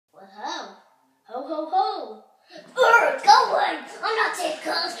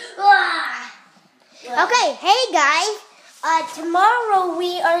Okay, hey guys. Tomorrow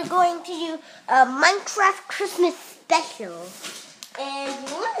we are going to do a Minecraft Christmas special. And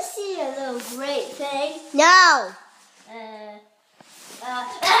you want to see a little great thing? No.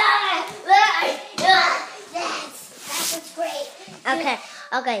 That's great.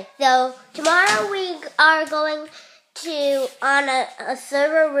 Okay. So tomorrow we are going to on a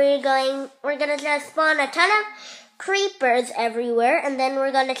server. We're gonna just spawn a ton of creepers everywhere, and then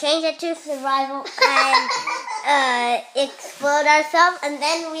we're gonna change it to survival and explode ourselves, and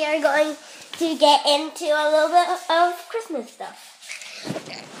then we are going to get into a little bit of Christmas stuff.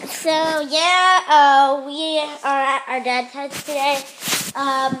 So yeah, we are at our dad's house today.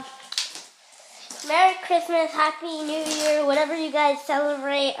 Merry Christmas, Happy New Year, whatever you guys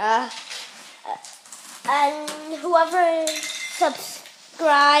celebrate. And whoever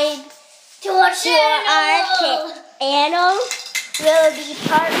subscribes To our our channel. channel will be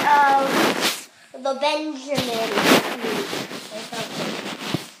part of the Benjamin group or something.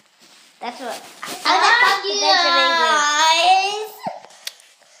 That's what. Hi, the Benjamin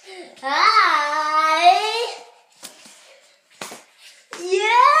group. Hi.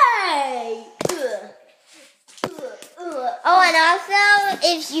 Yay. Oh, and also,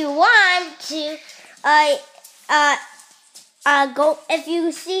 if you want to, go.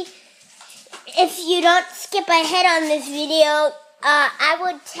 If you don't skip ahead on this video, I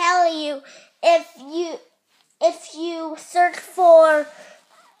would tell you if you search for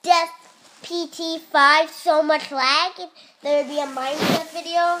Death PT5 so much lag, there would be a Minecraft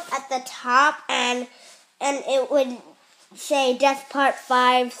video at the top, and it would say Death Part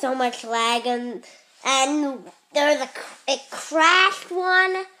 5 so much lag, and there was it crashed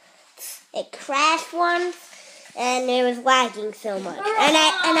one. It crashed once, and it was lagging so much.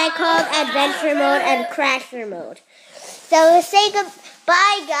 And I called adventure mode and crasher mode. So say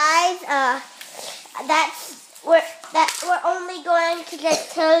goodbye, guys. We're only going to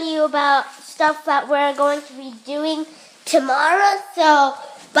just tell you about stuff that we're going to be doing tomorrow. So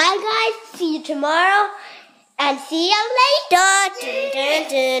bye, guys. See you tomorrow. And see you later.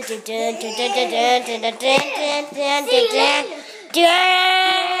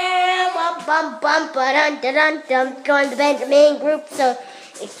 Join the Benjamin group. So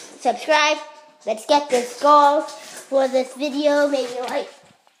subscribe. Let's get this goal for this video. Maybe like.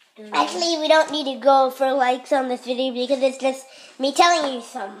 Actually, we don't need to go for likes on this video because it's just me telling you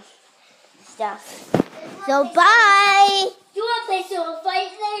some stuff. So bye. You want to play Silver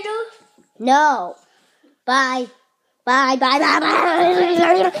Fight later? No. Bye. Bye.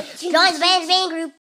 Join the Benjamin group.